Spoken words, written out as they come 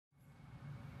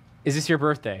Is this your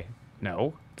birthday?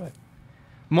 No, but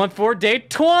month 4, day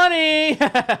 20.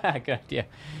 Good idea.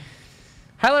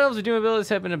 High levels of doom abilities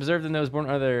have been observed in those born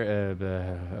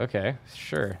other. Okay,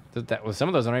 sure. That was some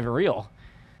of those aren't even real.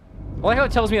 I like how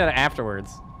it tells me that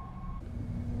afterwards.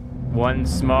 One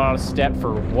small step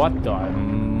for what the?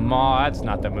 That's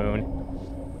not the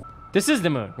moon. This is the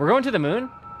moon. We're going to the moon?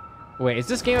 Wait, is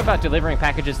this game about delivering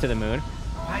packages to the moon?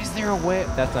 Why is there a whale?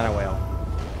 That's not a whale.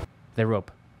 The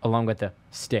rope, along with the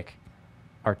stick,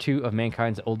 are 2 of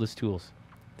mankind's oldest tools.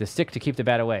 The stick to keep the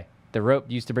bad away. The rope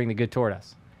used to bring the good toward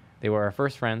us. They were our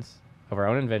first friends of our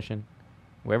own invention.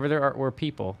 Wherever there were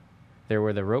people, there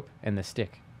were the rope and the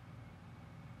stick.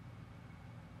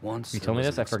 Once you told me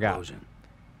this, I forgot.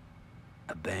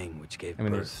 A bang which gave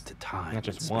birth to time. Not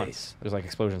just once. There's like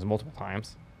explosions multiple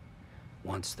times.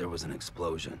 Once there was an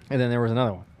explosion. And then there was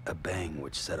another one. A bang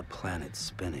which set a planet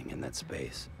spinning in that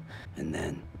space. And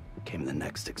then came the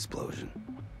next explosion.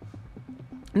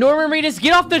 Norman Reedus,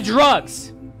 get off the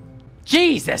drugs!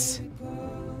 Jesus!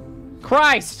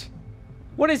 Christ!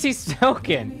 What is he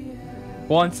smoking?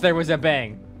 Once there was a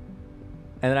bang.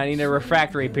 And then I need a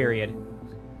refractory period.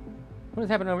 What is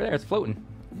happening over there? It's floating.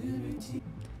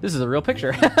 This is a real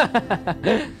picture.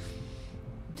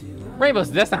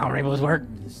 Rainbows, that's not how rainbows work.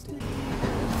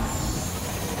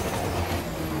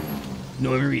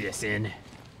 Norman Reedus in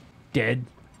Dead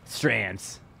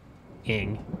Strands.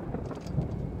 Ing.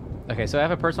 Okay, so I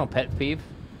have a personal pet peeve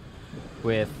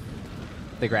with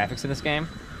the graphics in this game.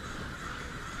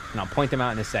 And I'll point them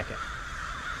out in a second.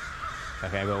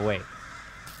 Okay, but wait.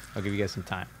 I'll give you guys some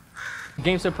time. The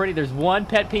game's so pretty, there's one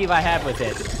pet peeve I have with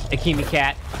it. Akimi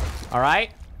cat.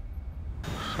 Alright?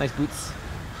 Nice boots.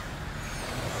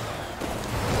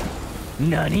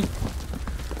 Nani?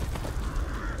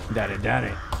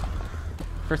 Daddy.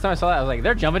 First time I saw that, I was like,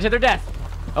 they're jumping to their death.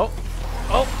 Oh.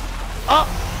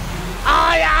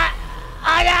 Ah, yeah!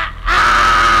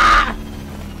 Ah!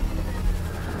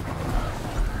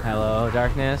 Hello,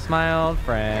 darkness, my old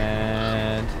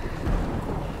friend.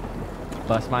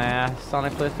 Bust my ass on a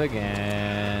cliff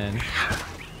again.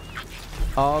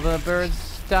 All the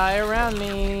birds die around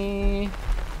me.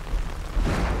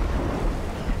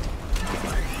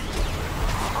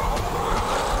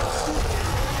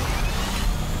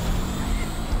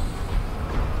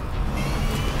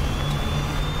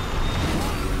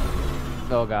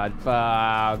 Oh god.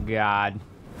 Oh god.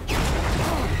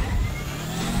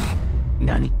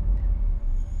 Nani?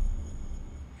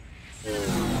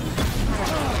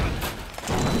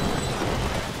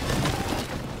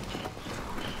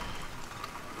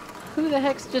 Who the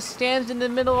heck just stands in the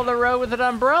middle of the road with an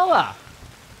umbrella?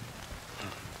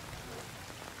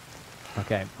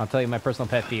 Okay, I'll tell you my personal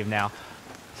pet peeve now.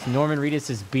 It's Norman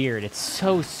Reedus' beard. It's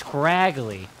so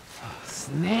scraggly. It's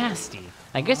nasty.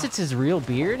 I guess it's his real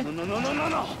beard.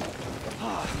 No.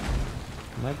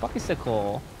 My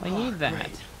bicycle. I need that.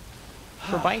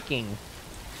 For biking.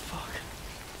 Fuck.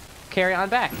 Carry on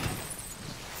back.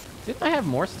 Didn't I have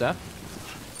more stuff?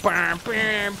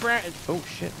 Oh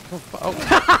shit. Oh.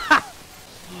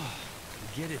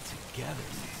 Get it together.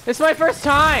 It's my first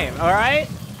time, alright?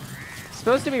 It's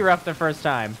supposed to be rough the first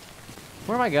time.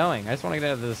 Where am I going? I just want to get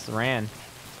out of this ran.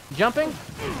 Jumping?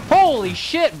 Holy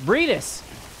shit, Reedus!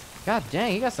 God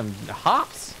dang, he got some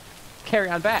hops. Carry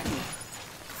on back.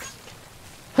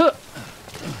 Huh.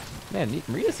 Man,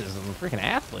 Reedus is a freaking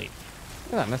athlete.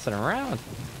 He's not messing around.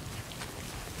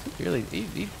 He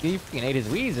freaking ate his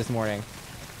weeds this morning.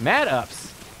 Mad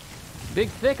ups. Big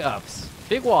thick ups.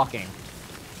 Big walking.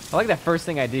 I like that first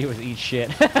thing I did was eat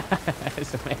shit.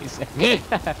 It's amazing.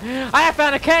 I have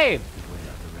found a cave!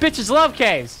 Bitches love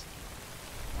caves!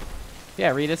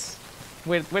 Yeah, Reedus.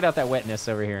 Wait out that wetness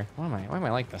over here. Why am I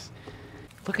like this?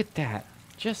 Look at that.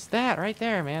 Just that right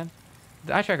there, man.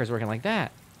 The eye tracker's working like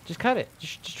that. Just cut it.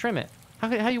 Just trim it.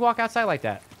 How you walk outside like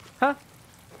that? Huh?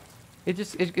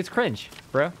 It's cringe,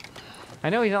 bro. I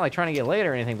know he's not like trying to get laid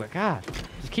or anything, but God,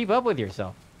 just keep up with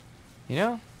yourself. You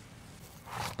know?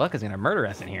 Buck is gonna murder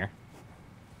us in here.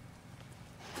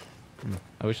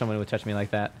 I wish someone would touch me like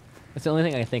that. That's the only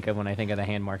thing I think of when I think of the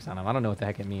hand marks on him. I don't know what the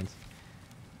heck it means.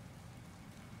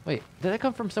 Wait, did that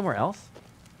come from somewhere else?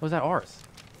 Or was that ours?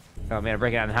 Oh man, I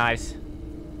break it out in hives.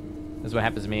 This is what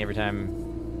happens to me every time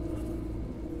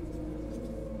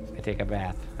I take a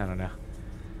bath. I don't know.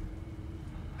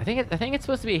 I think it's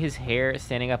supposed to be his hair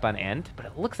standing up on end, but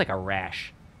it looks like a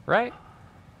rash, right?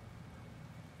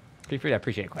 Feel free to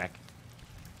appreciate Quack.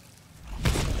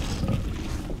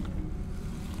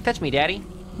 Touch me, Daddy.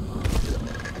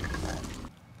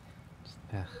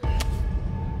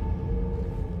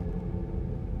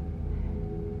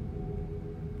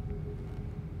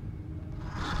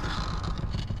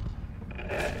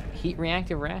 Heat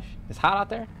reactive rash? It's hot out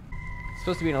there? It's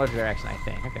supposed to be an allergic reaction, I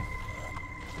think. Okay.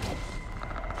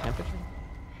 Temperature?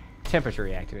 Temperature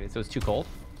reactivated, so it's too cold?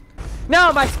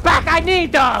 No, my spec! I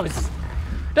need those!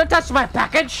 Don't touch my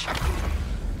package!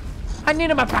 I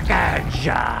need my package!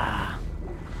 I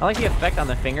like the effect on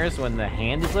the fingers when the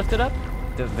hand is lifted up.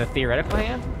 The theoretical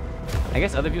hand. I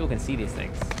guess other people can see these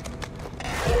things.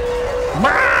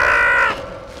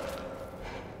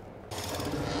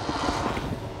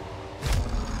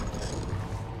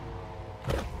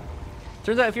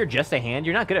 Turns out if you're just a hand,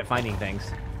 you're not good at finding things.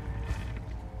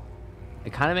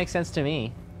 It kind of makes sense to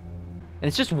me. And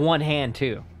it's just one hand,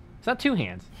 too. It's not two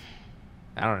hands.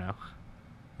 I don't know.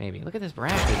 Maybe. Look at this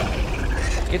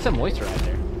rash. Get some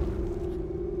moisturizer.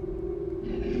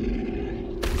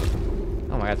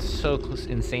 Oh my god, so close,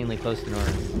 insanely close to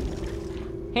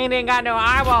Norman. Hand ain't got no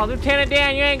eyeballs. Lieutenant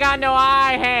Dan, you ain't got no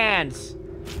eye hands.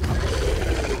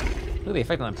 Look at the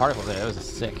effect on the particles there. That was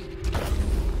sick.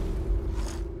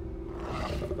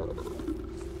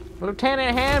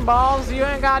 Lieutenant Handballs, you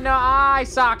ain't got no eye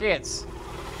sockets.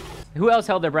 Who else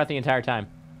held their breath the entire time?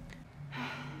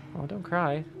 Oh, don't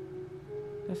cry.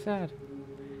 That's sad.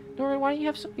 Norman, why do you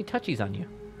have so many touchies on you?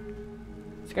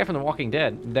 It's the guy from The Walking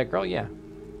Dead. That girl, yeah.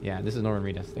 Yeah, this is Norman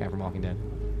Reedus, the guy from Walking Dead.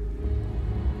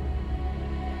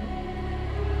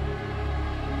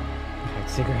 Okay,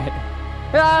 cigarette.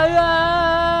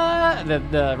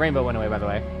 The rainbow went away, by the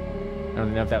way. I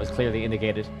don't know if that was clearly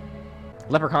indicated.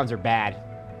 Leprechauns are bad,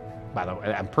 by the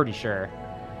way. I'm pretty sure.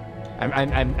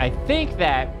 I think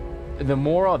that the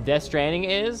moral of Death Stranding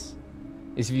is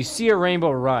if you see a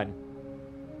rainbow, run.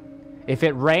 If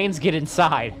it rains, get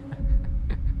inside.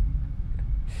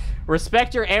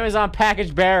 Respect your Amazon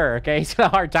package bearer, okay? He's got a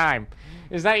hard time.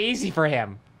 It's not easy for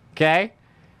him, okay?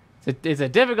 It's a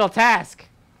difficult task.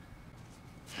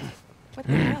 What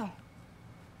the hell?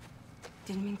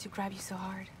 Didn't mean to grab you so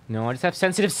hard. No, I just have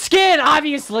sensitive skin,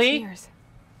 obviously. Cheers.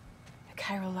 A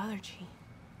chiral allergy.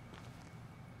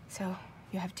 So,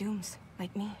 you have dooms,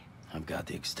 like me. I've got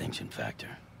the extinction factor,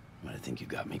 but I think you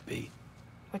got me beat.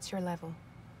 What's your level?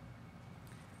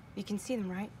 You can see them,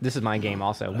 right? This is my game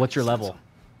also. What's your level?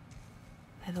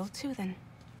 Level 2, then.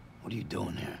 What are you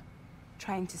doing here?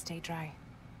 Trying to stay dry.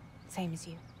 Same as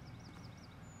you.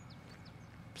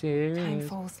 Serious. Time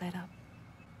falls let up.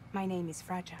 My name is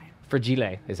Fragile.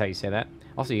 Fragile is how you say that.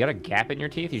 Also, you got a gap in your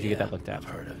teeth? You should get that looked at. I've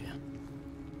heard of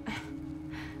you.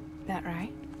 That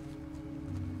right?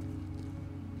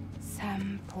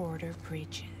 Sam Porter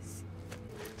Bridges.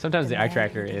 Sometimes the eye man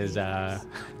tracker who is believes.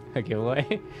 a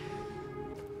giveaway.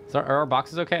 So are our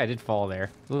boxes okay? I did fall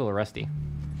there. A little rusty.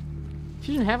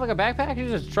 She didn't have like a backpack? She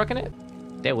was just trucking it?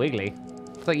 That wiggly.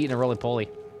 It's like eating a roly-poly.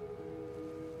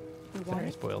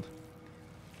 Very spoiled.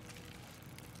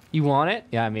 You want it?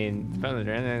 Yeah, I mean,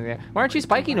 why aren't you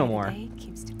spiky no more?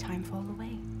 Keeps the time fall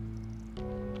away.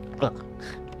 Ugh.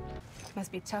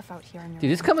 Must be tough out here on your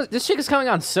Dude, this chick is coming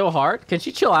on so hard. Can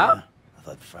she chill out? I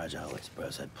thought Fragile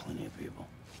Express had plenty of people.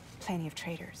 Plenty of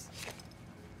traitors.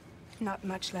 Not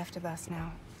much left of us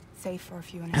now, save for a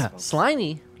few in his folks.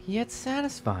 Slimy, yet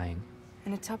satisfying.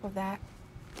 And on top of that,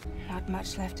 not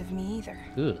much left of me either.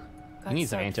 Ugh. You Got need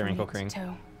some soaked from anti-wrinkle head cream. to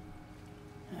toe.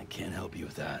 I can't help you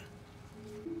with that.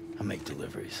 I make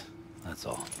deliveries. That's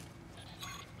all.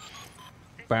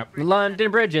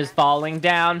 London Bridge is falling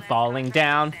down, falling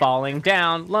down, falling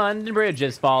down. London Bridge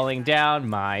is falling down,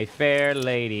 my fair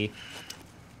lady.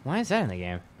 Why is that in the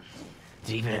game?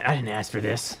 I didn't ask for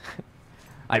this.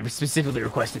 I specifically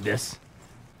requested this.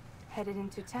 Headed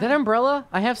into town. That umbrella,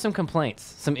 I have some complaints,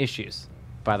 some issues,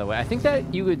 by the way. I think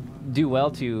that you would do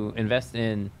well to invest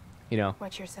in, you know,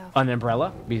 Watch yourself. an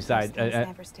umbrella Those besides... things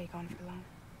never stay gone for long.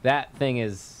 that thing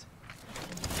is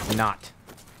not.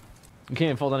 You can't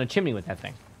even fold down a chimney with that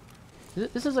thing.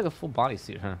 This is like a full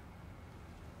bodysuit, huh?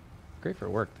 Great for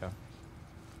work, though.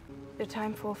 The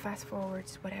time full fast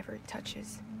forwards whatever it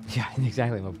touches, Yeah,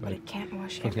 exactly. but it can't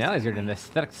wash Functionality is everything good in away.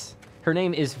 aesthetics. Her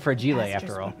name is Fragile, Past after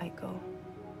just all. won't let go.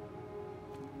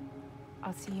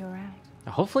 I'll see you around.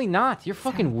 Hopefully not. You're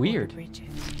fucking Sam weird. Porter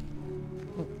Bridges.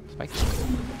 Oh, Spike.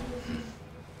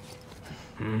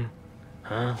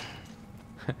 Huh?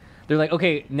 They're like,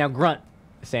 okay, now grunt,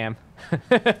 Sam.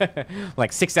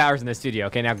 Like 6 hours in the studio.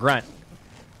 Okay, now grunt.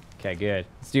 Okay, good.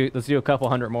 Let's do a couple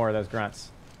hundred more of those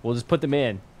grunts. We'll just put them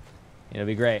in. It'll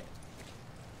be great.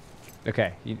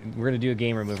 Okay, we're gonna do a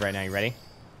gamer move right now. You ready?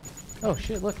 Oh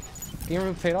shit! Look, gamer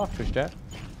move paid off, Twitch chat.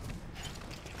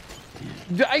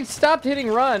 I stopped hitting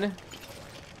run.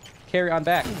 Carry on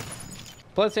back.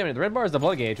 Blood stamina. The red bar is the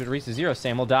blood gauge. When it reaches 0,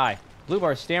 Sam will die. Blue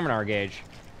bar is stamina gauge.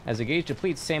 As the gauge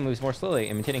depletes, Sam moves more slowly,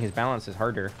 and maintaining his balance is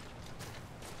harder.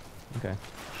 Okay.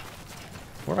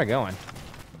 Where am I going?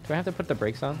 Do I have to put the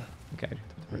brakes on? Okay, I have to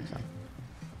put the brakes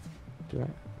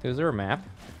on. Is there a map?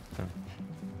 Oh.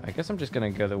 I guess I'm just gonna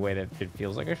go the way that it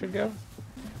feels like I should go.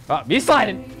 Oh, he's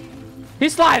sliding!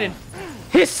 He's sliding!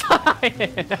 He's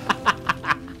sliding!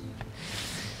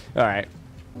 Alright.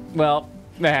 Well,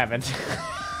 that happened.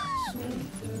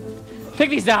 Pick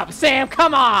these up! Sam,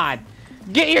 come on!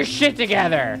 Get your shit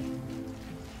together!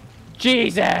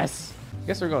 Jesus! I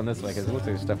guess we're going this way because it looks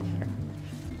like there's stuff up there.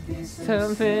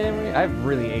 Something... I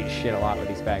really ate shit a lot with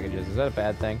these packages. Is that a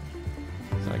bad thing?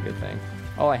 It's not a good thing.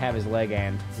 All I have is leg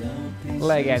end.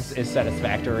 Leg end is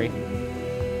satisfactory.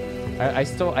 I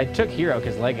took hero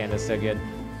because leg end is so good.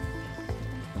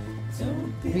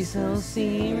 Be so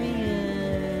serious.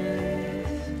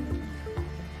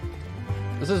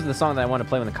 This is the song that I want to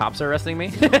play when the cops are arresting me.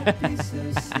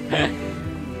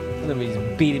 Somebody's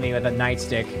beating me with a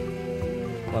nightstick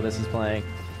while this is playing.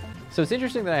 So it's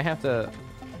interesting that I have to.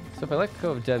 So if I let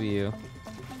go of W.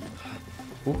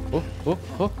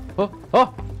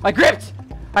 Oh! I gripped!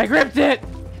 I gripped it!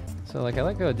 So like I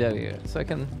let go of W, so I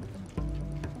can.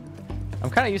 I'm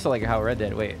kind of used to like how Red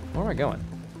did. Wait, where am I going?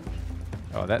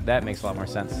 Oh, that makes a lot more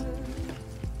sense.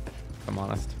 If I'm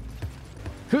honest.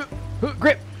 Grip!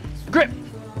 Grip! Grip!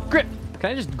 Can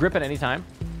I just grip at any time?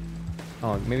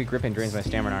 Oh, maybe gripping drains my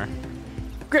stamina.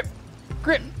 Grip!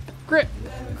 Grip! Grip!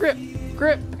 Grip!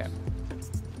 Grip! Okay.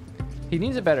 He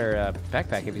needs a better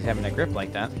backpack if he's having a grip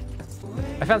like that.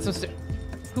 I found some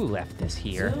Who left this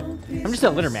here? I'm just a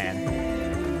litter man.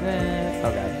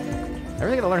 Oh god. I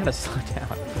really gotta learn how to slow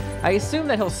down. I assume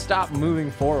that he'll stop moving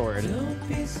forward. I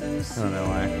don't know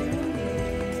why.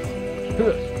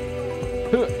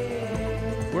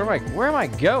 Where am I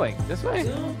going? This way?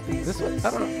 This way?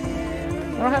 I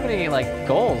don't have any like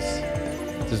goals.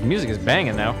 This music is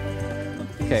banging though.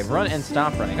 Okay, run and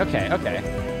stop running. Okay.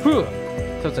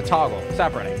 So it's a toggle.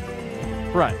 Stop running.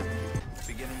 Run.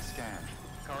 Beginning scan.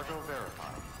 Cargo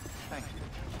verified. Thank you.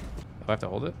 Do I have to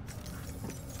hold it?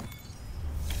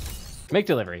 Make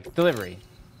delivery. Delivery.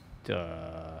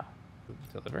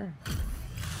 Deliver.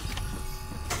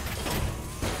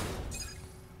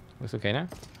 Looks okay now?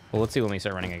 Well, let's see when we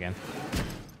start running again.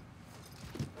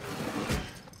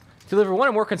 Deliver one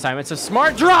or more consignments of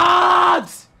smart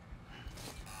drugs!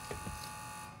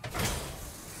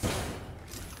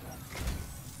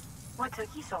 What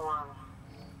took you so long?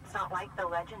 It's not like the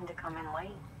legend to come in late.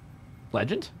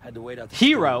 Legend? Had to wait out the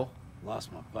Hero! storm.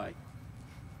 Lost my bike.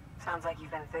 Sounds like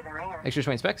you've been through the ringer. Extra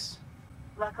 20 specs?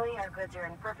 Luckily, our goods are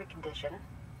in perfect condition.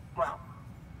 Well,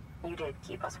 you did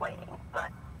keep us waiting, but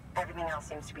everything else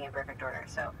seems to be in perfect order,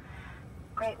 so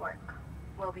great work.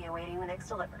 We'll be awaiting the next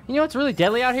delivery. You know what's really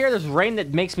deadly out here? There's rain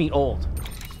that makes me old.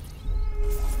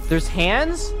 There's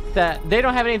hands that they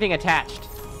don't have anything attached.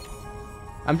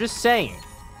 I'm just saying.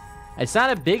 It's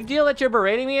not a big deal that you're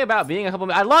berating me about being a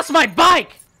couple. I lost my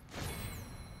bike!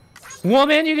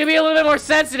 Woman, you can be a little bit more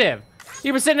sensitive.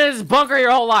 You've been sitting in this bunker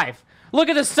your whole life. Look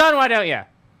at the sun, why don't you?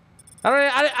 I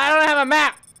don't have a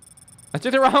map. I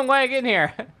took the wrong way getting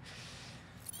here.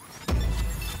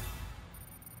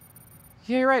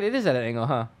 Yeah, you're right. It is at an angle,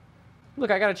 huh?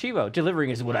 Look, I got a Chivo.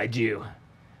 Delivering is what I do.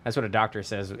 That's what a doctor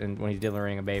says when he's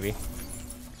delivering a baby.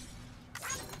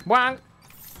 Wang.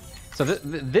 So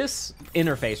this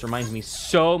interface reminds me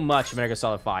so much of Metal Gear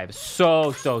Solid 5.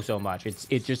 So much.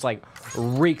 It just like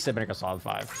reeks of Metal Gear Solid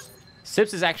 5.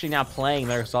 Sips is actually now playing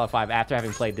Metal Gear Solid 5 after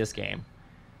having played this game,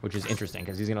 which is interesting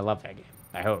because he's gonna love that game.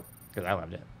 I hope, because I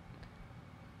loved it.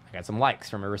 I got some likes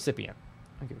from a recipient.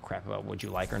 I don't give a crap about what you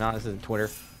like or not. This isn't Twitter.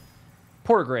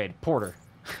 Porter grade, Porter.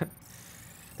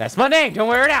 That's my name. Don't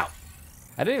wear it out.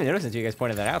 I didn't even notice until you guys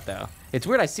pointed that out, though. It's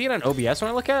weird. I see it on OBS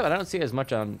when I look at it, but I don't see it as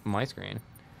much on my screen.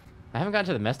 I haven't gotten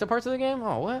to the messed up parts of the game.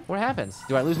 Oh, what? What happens?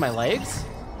 Do I lose my legs?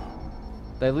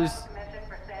 Do I lose?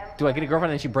 Do I get a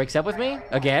girlfriend and she breaks up with me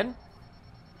again?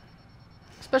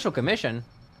 Special commission.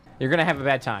 You're gonna have a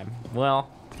bad time. Well,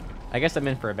 I guess I'm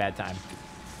in for a bad time.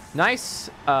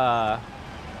 Nice car.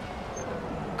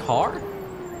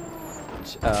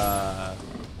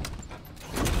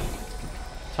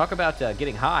 Talk about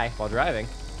getting high while driving.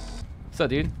 What's up,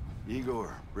 dude?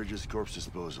 Igor, Bridges Corpse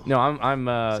Disposal. No, I'm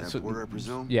Sam Porter, I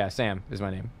presume? Yeah, Sam is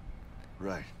my name.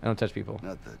 Right. I don't touch people.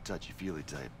 Not the touchy-feely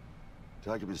type.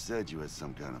 Document said you had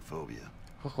some kind of phobia.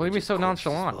 What do you mean so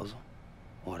nonchalant? Disposal.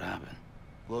 What happened?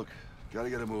 Look, gotta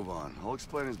get a move on. I'll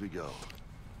explain as we go.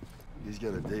 He's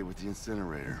got a date with the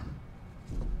incinerator.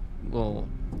 Well,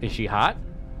 is she hot?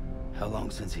 How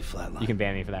long since he flatlined? You can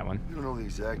ban me for that one. We don't know the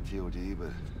exact TOD,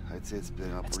 but I'd say it's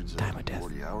been upwards time of death.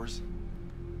 40 hours.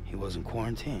 He wasn't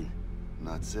quarantined.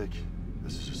 Not sick.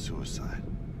 This is a suicide.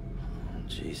 Oh,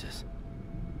 Jesus.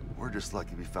 We're just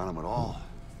lucky we found him at all.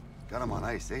 Got him on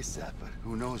ice ASAP, but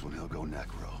who knows when he'll go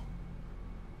necro.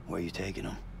 Where are you taking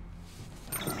him?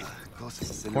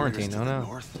 Closest incinerators Quarantine, to oh the no.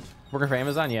 north. Working for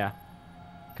Amazon? Yeah.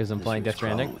 Because I'm This playing route's Death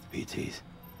Stranding. crawling with BTs.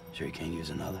 Sure you can't use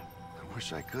another? I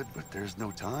wish I could, but there's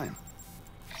no time.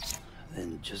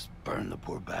 Then just burn the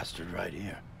poor bastard right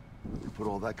here. You put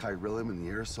all that chiralium in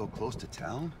the air so close to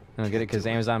town? I don't get it because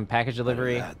Amazon package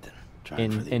delivery. Better that than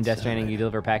trying for the In Death Stranding, you incinerator.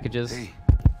 deliver packages. Hey,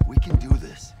 we can do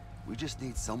this. We just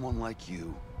need someone like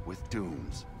you with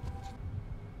dooms.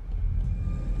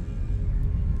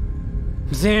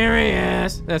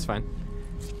 Serious. That's fine.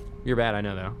 You're bad, I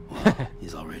know though. Well,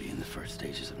 he's already in the first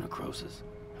stages of necrosis.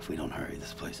 If we don't hurry,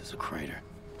 this place is a crater.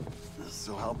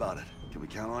 So how about it? Can we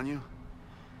count on you?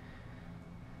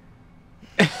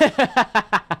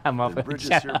 I'm off. Then Bridges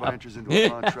Shut hereby up. enters into a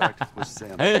contract with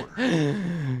Sam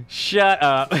Porter. Shut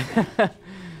up.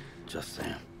 Just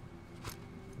Sam.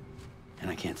 And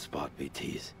I can't spot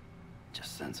BTs.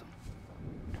 Just sense them.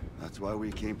 That's why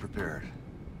we came prepared.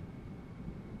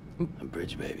 A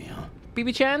bridge baby, huh?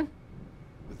 BB Chan?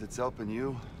 With its help and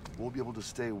you, we'll be able to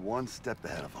stay one step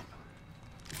ahead of them.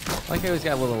 I like how he's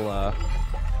got a little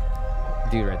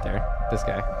dude right there. This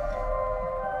guy.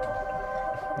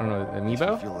 I don't know, You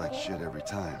amiibo? feel like shit every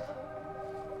time.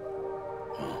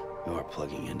 Well, you are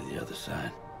plugging into the other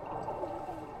side.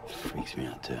 Freaks me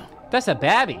out too. That's a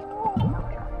babby.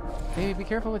 Hey, be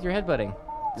careful with your headbutting.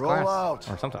 It's Roll glass out.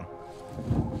 or something.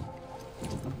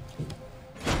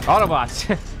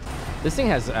 Autobots. This thing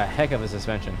has a heck of a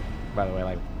suspension, by the way.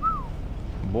 Like,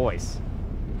 boys,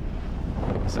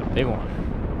 it's a big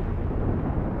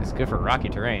one. It's good for rocky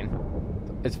terrain.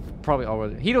 It's probably all.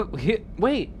 Wait,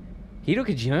 Hideo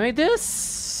Kojima made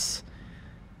this?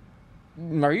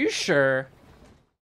 Are you sure?